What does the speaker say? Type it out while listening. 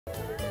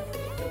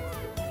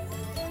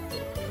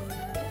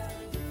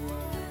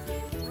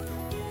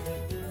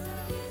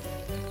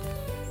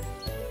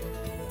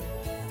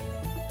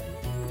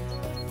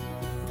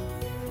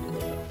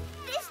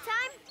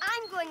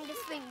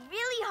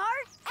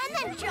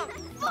and jump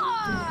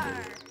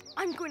far!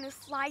 I'm going to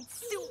slide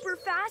super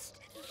fast,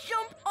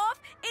 jump off,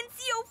 and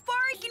see how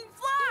far I can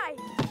fly!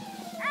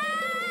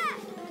 Ah!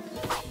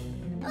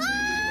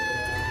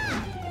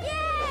 Ah!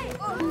 Yay!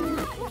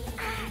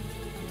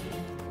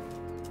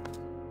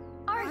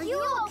 Are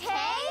you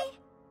okay?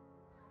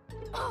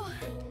 Oh,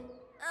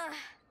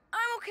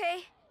 I'm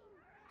okay.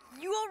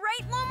 You all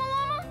right, Llama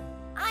Llama?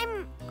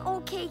 I'm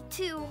okay,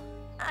 too,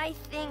 I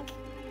think.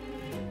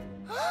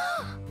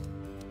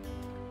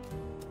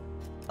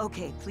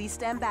 Okay, please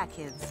stand back,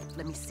 kids.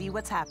 Let me see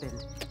what's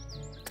happened.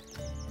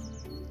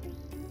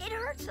 It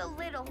hurts a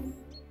little.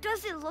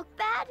 Does it look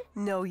bad?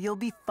 No, you'll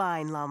be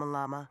fine, Llama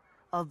Llama.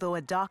 Although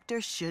a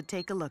doctor should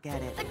take a look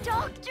at it. A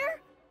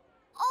doctor?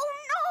 Oh,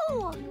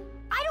 no! I don't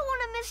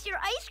want to miss your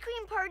ice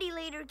cream party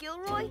later,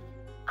 Gilroy.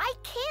 I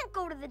can't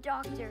go to the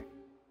doctor.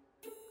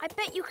 I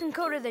bet you can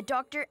go to the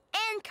doctor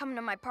and come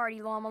to my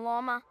party, Llama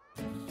Llama.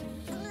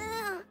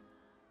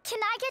 Can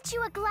I get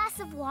you a glass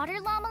of water,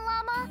 Llama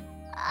Llama?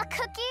 A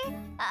cookie?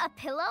 A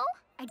pillow?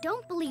 I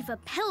don't believe a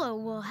pillow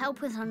will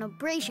help with an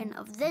abrasion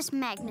of this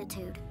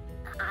magnitude.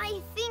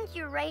 I think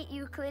you're right,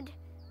 Euclid.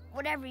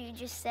 Whatever you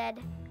just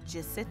said.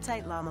 Just sit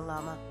tight, Llama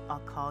Llama. I'll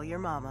call your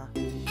mama.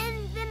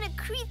 And then a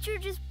creature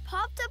just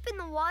popped up in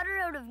the water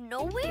out of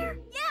nowhere?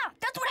 Yeah,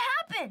 that's what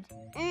happened!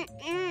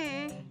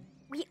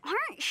 We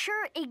aren't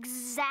sure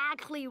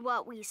exactly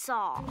what we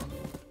saw.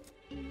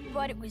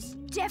 But it was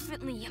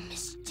definitely a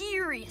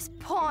mysterious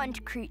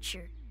pond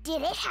creature.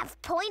 Did it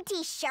have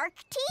pointy shark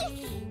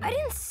teeth? I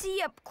didn't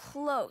see up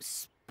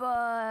close,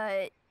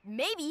 but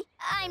maybe.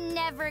 I'm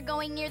never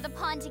going near the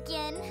pond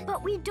again.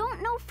 But we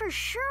don't know for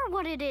sure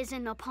what it is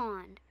in the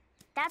pond.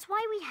 That's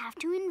why we have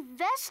to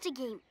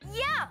investigate.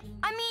 Yeah,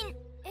 I mean,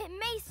 it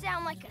may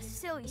sound like a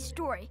silly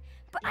story,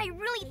 but I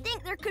really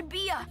think there could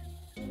be a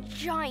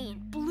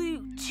giant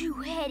blue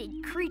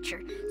two-headed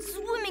creature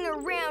swimming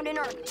around in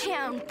our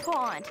town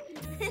pond.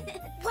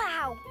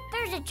 Wow,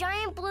 there's a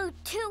giant blue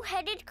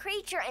two-headed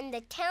creature in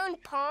the town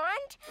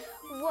pond?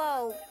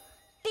 Whoa,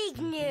 big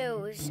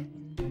news.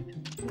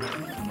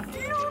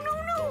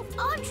 No,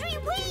 Audrey,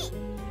 wait!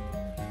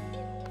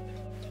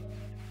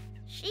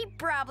 She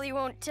probably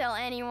won't tell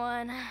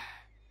anyone.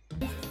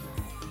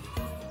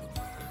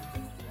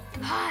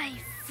 Hi,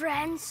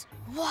 friends.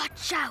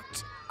 Watch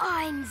out.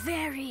 I'm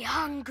very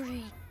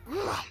hungry.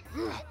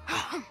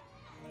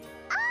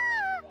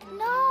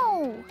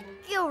 No!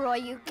 Gilroy,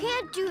 you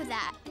can't do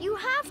that. You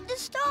have to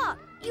stop.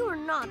 You are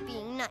not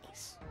being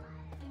nice.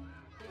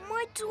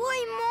 My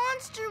toy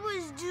monster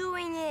was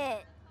doing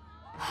it.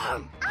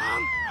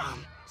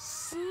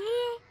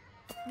 See?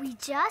 We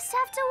just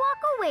have to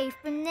walk away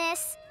from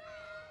this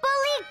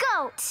bully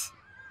goat.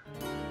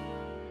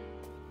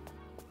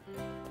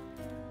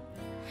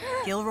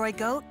 Gilroy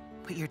Goat,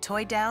 put your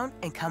toy down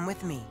and come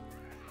with me.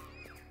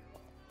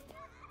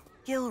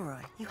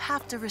 Gilroy, you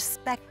have to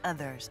respect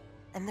others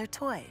and their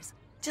toys,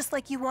 just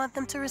like you want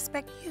them to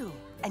respect you.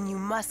 And you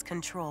must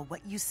control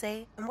what you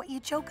say and what you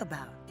joke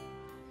about.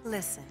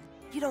 Listen,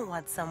 you don't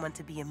want someone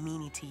to be a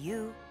meanie to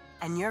you,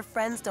 and your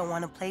friends don't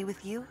want to play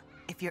with you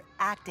if you're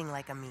acting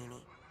like a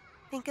meanie.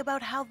 Think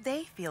about how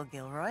they feel,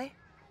 Gilroy.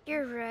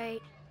 You're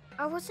right.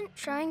 I wasn't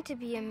trying to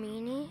be a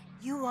meanie.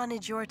 You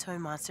wanted your toy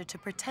monster to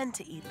pretend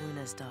to eat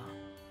Luna's doll.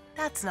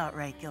 That's not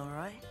right,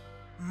 Gilroy.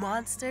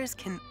 Monsters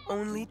can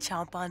only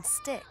chomp on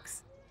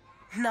sticks,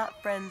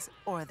 not friends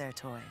or their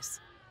toys.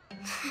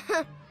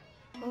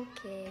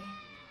 Okay.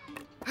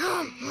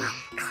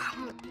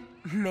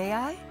 May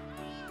I?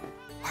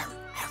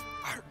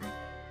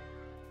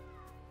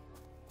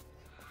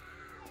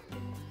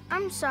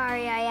 I'm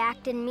sorry I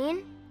acted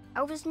mean.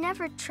 I was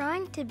never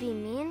trying to be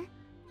mean.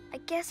 I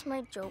guess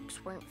my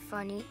jokes weren't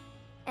funny.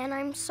 And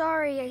I'm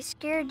sorry I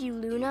scared you,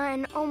 Luna,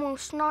 and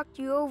almost knocked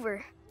you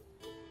over.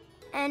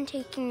 And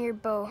taking your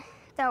bow.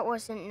 That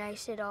wasn't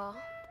nice at all.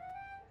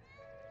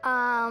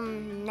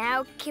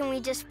 Now can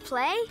we just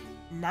play?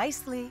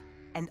 Nicely,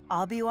 and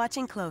I'll be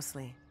watching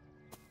closely.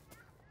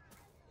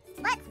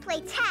 Let's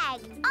play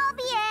tag. I'll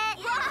be it.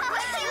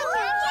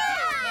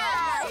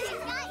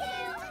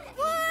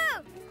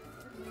 Woo!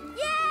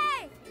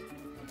 Yay!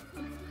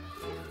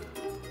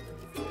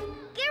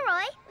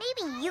 Gilroy,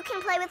 maybe you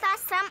can play with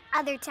us some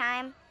other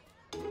time.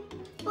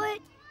 But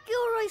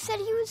Gilroy said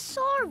he was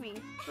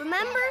sorry.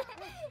 Remember?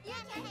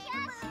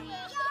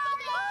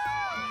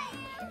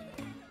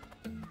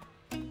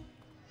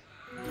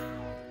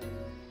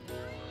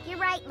 You're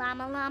right,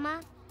 Llama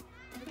Llama.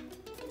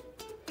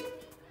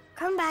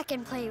 Come back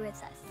and play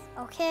with us,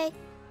 okay?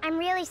 I'm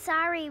really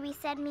sorry we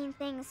said mean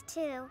things,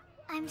 too.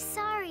 I'm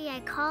sorry I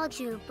called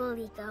you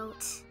Bully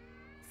Goat.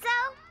 So,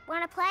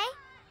 wanna play?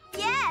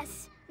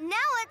 Yes! Now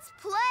let's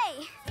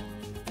play!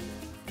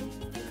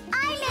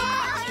 I'm in!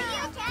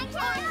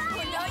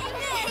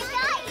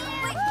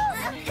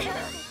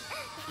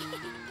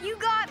 You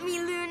got me,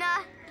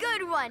 Luna.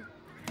 Good one.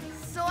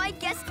 So I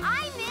guess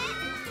I'm in.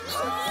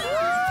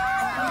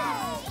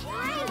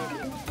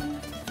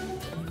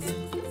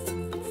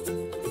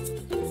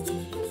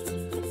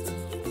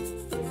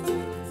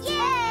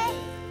 Yay!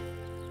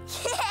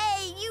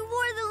 Yay! You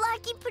wore the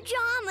lucky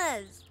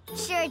pajamas.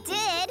 Sure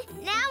did.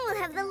 Now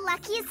we'll have the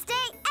luckiest day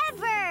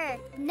ever.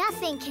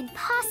 Nothing can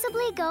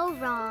possibly go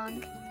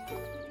wrong.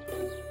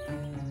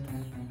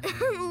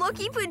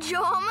 Lucky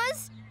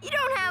pajamas? You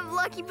don't have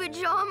lucky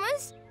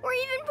pajamas or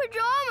even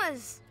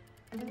pajamas.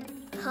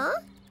 Huh?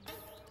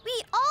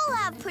 We all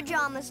have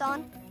pajamas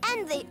on,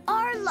 and they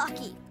are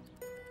lucky.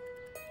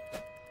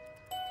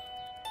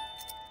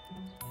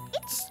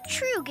 It's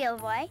true,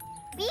 Gilroy.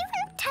 We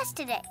even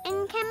tested it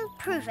and can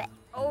prove it.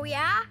 Oh,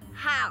 yeah?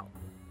 How?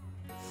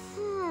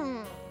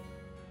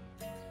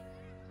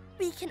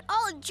 We can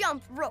all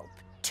jump rope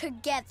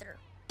together.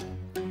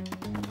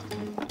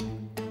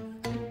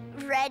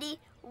 Ready?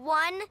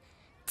 1,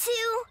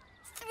 2,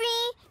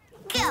 3,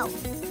 go!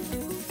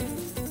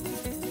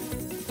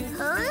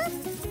 Huh?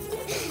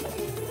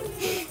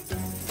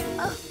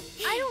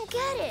 I don't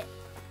get it.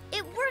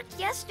 It worked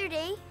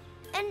yesterday,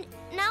 and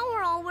now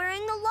we're all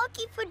wearing the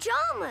lucky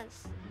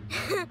pajamas.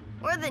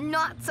 Or the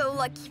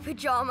not-so-lucky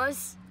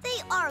pajamas.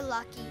 They are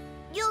lucky.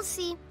 You'll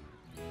see.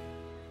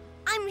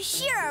 I'm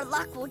sure our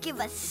luck will give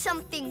us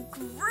something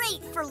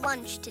great for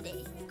lunch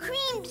today.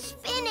 Creamed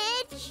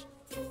spinach,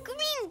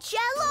 green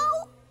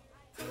Jell-O.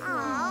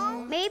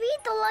 Oh, maybe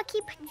the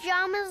lucky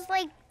pajamas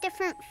like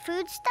different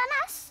foods than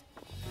us?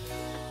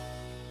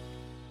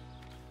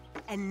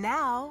 And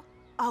now,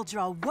 I'll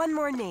draw one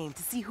more name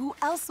to see who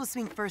else will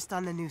swing first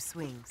on the new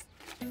swings.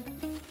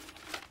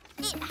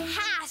 It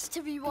has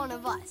to be one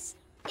of us.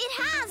 It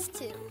has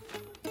to.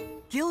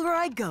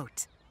 Gilroy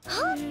Goat.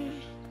 Huh?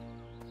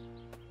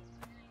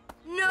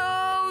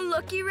 No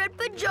lucky red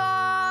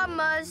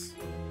pajamas.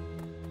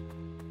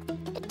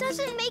 It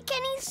doesn't make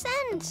any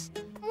sense.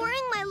 I'm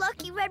wearing my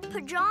lucky red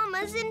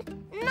pajamas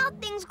and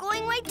nothing's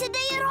going right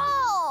today at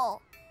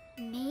all.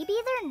 Maybe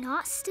they're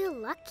not still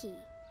lucky.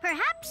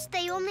 Perhaps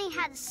they only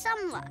had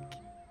some luck,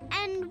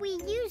 and we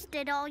used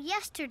it all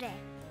yesterday.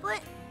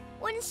 But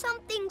when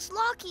something's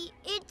lucky,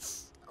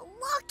 it's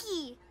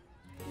lucky,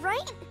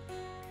 right?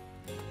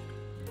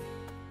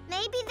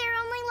 Maybe they're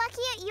only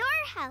lucky at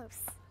your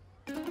house.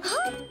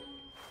 Huh?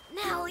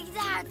 Nelly,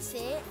 that's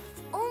it.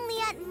 Only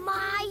at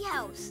my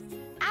house.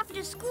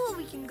 After school,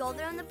 we can go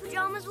there and the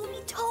pajamas will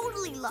be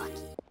totally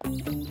lucky.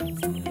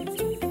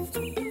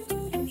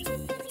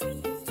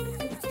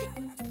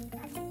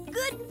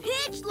 Good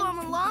pitch,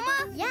 Llama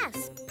Llama.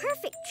 Yes,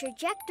 perfect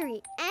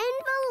trajectory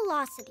and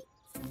velocity.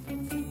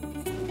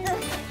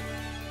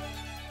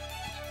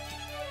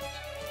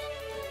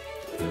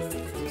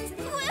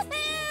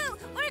 Woohoo!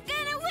 We're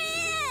gonna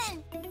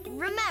win!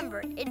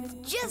 Remember, it's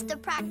just a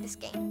practice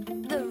game.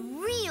 The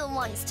real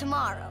one's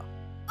tomorrow.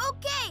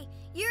 Okay,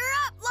 you're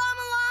up,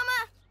 Llama Llama.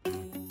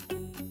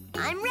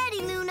 I'm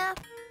ready, Luna.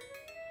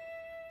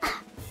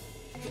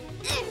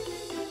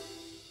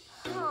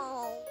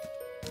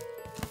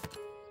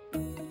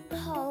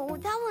 Oh,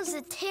 that was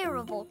a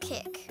terrible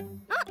kick.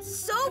 Not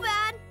so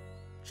bad.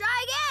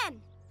 Try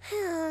again.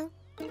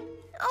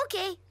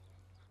 Okay.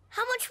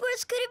 How much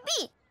worse could it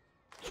be?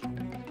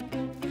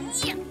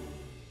 Yeah.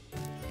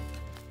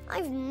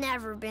 I've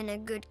never been a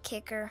good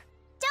kicker.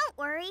 Don't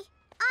worry.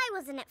 I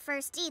wasn't at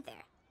first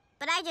either.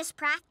 But I just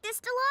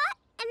practiced a lot,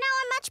 and now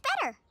I'm much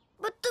better.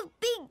 But the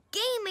big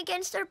game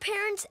against our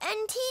parents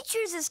and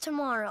teachers is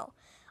tomorrow.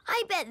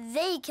 I bet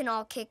they can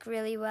all kick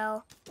really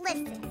well.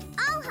 Listen,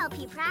 I'll help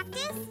you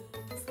practice.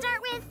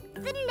 Start with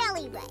the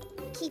Nelly way.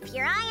 Keep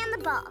your eye on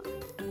the ball.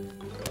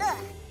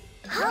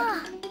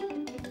 Ugh.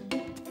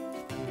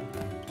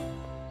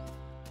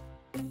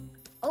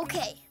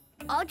 Okay,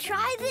 I'll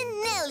try the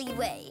Nelly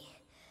way.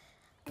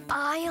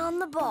 Eye on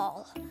the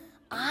ball.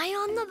 Eye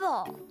on the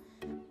ball.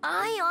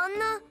 Eye on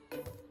the...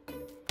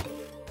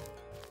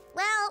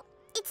 Well,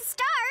 it's a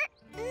start.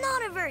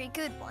 Not a very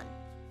good one,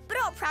 but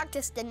I'll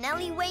practice the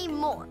Nelly way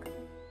more.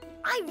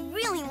 I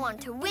really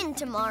want to win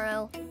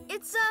tomorrow.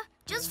 It's a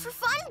just for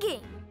fun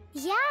game.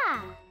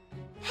 Yeah.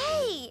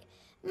 Hey,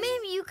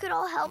 maybe you could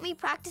all help me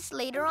practice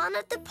later on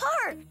at the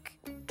park.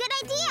 Good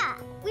idea.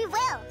 We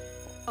will.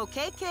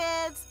 Okay,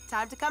 kids,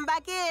 time to come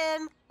back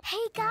in.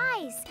 Hey,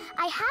 guys,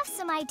 I have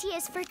some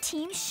ideas for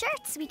team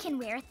shirts we can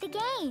wear at the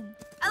game.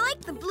 I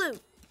like the blue,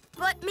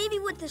 but maybe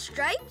with the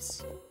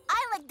stripes?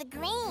 I like the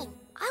green.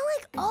 I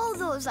like all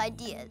those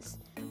ideas.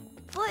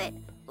 But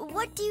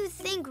what do you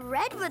think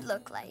red would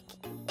look like?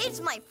 It's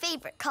my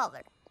favorite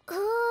color.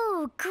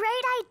 Ooh,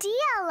 great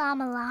idea,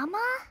 Llama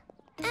Llama.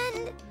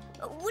 And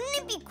wouldn't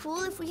it be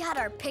cool if we had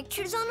our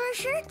pictures on our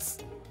shirts?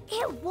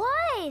 It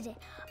would.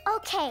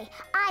 Okay,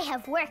 I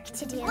have work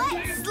to do.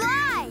 Let's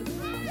slide!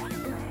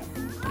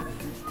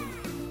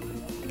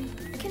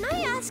 Can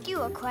I ask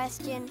you a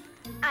question?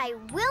 I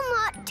will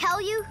not tell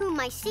you who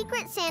my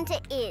secret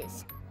Santa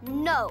is.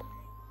 No.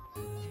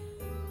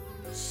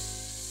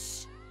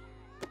 Shh.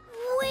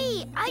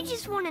 Wait, I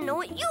just want to know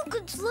what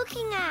Euclid's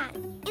looking at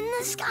in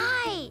the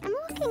sky. I'm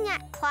looking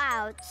at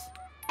clouds.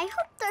 I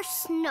hope they're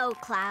snow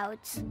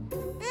clouds.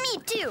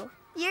 Me too.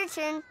 Your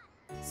turn.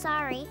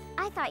 Sorry,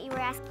 I thought you were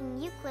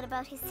asking Euclid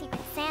about his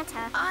secret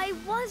Santa. I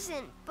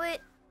wasn't, but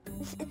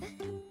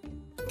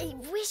I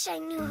wish I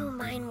knew who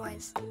mine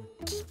was.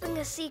 Keeping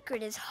a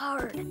secret is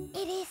hard.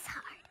 It is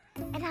hard.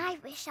 And I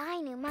wish I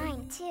knew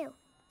mine too,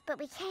 but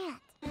we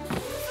can't.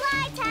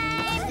 Fly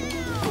time!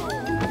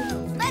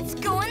 Let's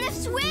go on the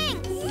swing!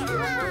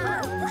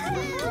 Yeah!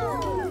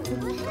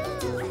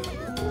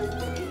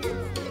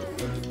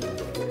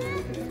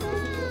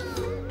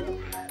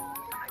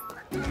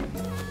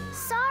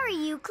 Sorry,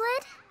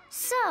 Euclid.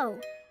 So,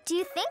 do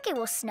you think it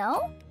will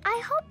snow?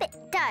 I hope it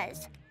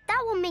does.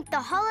 That will make the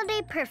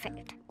holiday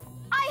perfect.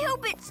 I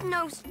hope it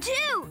snows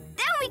too.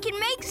 Then we can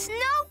make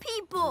snow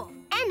people.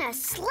 And a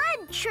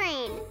sled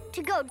train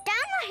to go down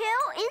the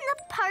hill in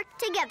the park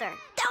together.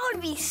 That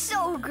would be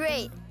so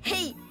great.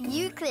 Hey,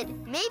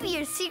 Euclid, maybe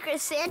your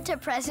Secret Santa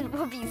present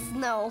will be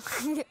snow.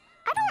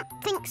 I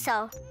don't think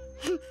so.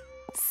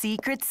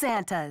 Secret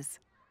Santas.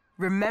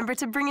 Remember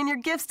to bring in your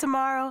gifts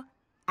tomorrow.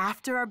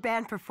 After our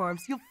band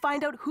performs, you'll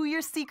find out who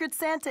your Secret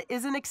Santa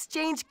is and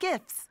exchange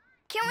gifts.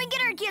 Can we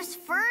get our gifts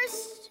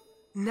first?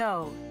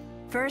 No.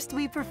 First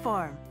we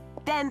perform,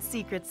 then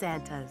Secret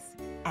Santas.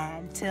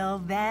 Until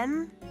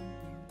then...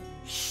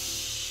 Shh.